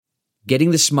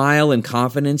Getting the smile and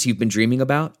confidence you've been dreaming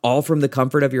about, all from the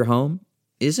comfort of your home,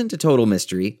 isn't a total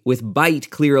mystery with Byte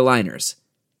clear aligners.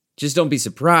 Just don't be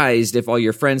surprised if all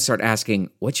your friends start asking,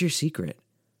 "What's your secret?"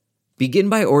 Begin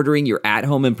by ordering your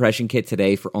at-home impression kit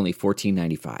today for only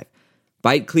 $14.95.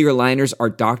 Byte clear aligners are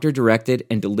doctor-directed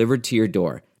and delivered to your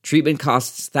door. Treatment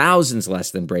costs thousands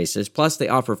less than braces, plus they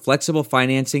offer flexible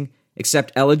financing,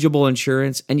 accept eligible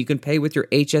insurance, and you can pay with your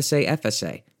HSA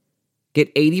FSA. Get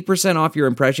 80% off your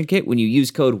impression kit when you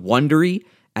use code WONDERY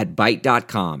at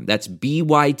Byte.com. That's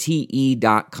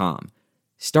BYTE.com.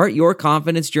 Start your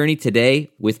confidence journey today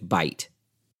with Byte.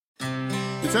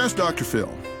 It's Ask Dr. Phil.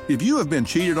 If you have been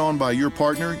cheated on by your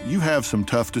partner, you have some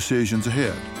tough decisions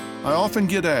ahead. I often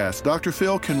get asked, Dr.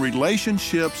 Phil, can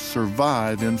relationships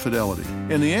survive infidelity?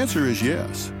 And the answer is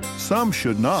yes. Some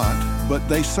should not, but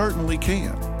they certainly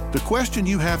can. The question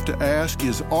you have to ask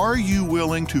is, are you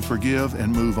willing to forgive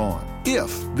and move on?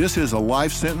 If this is a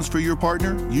life sentence for your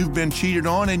partner, you've been cheated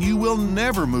on and you will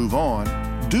never move on,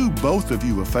 do both of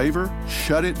you a favor,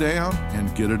 shut it down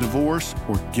and get a divorce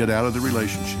or get out of the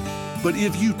relationship. But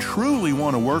if you truly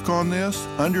want to work on this,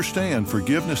 understand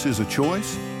forgiveness is a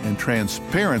choice and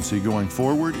transparency going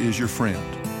forward is your friend.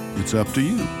 It's up to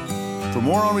you. For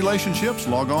more on relationships,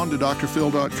 log on to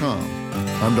drphil.com.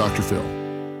 I'm Dr. Phil.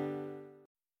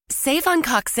 Save on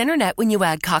Cox Internet when you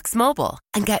add Cox Mobile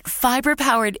and get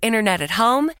fiber-powered internet at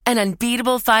home and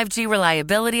unbeatable 5G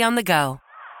reliability on the go.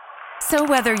 So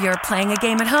whether you're playing a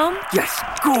game at home, yes,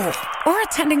 goal, or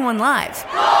attending one live,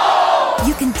 goal,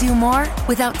 you can do more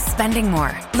without spending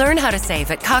more. Learn how to save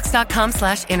at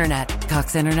cox.com/internet.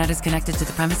 Cox Internet is connected to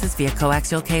the premises via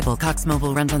coaxial cable. Cox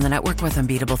Mobile runs on the network with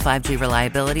unbeatable 5G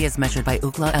reliability as measured by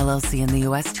Ookla LLC in the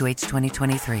U.S. to H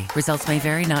 2023. Results may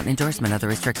vary, not an endorsement. Other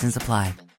restrictions apply.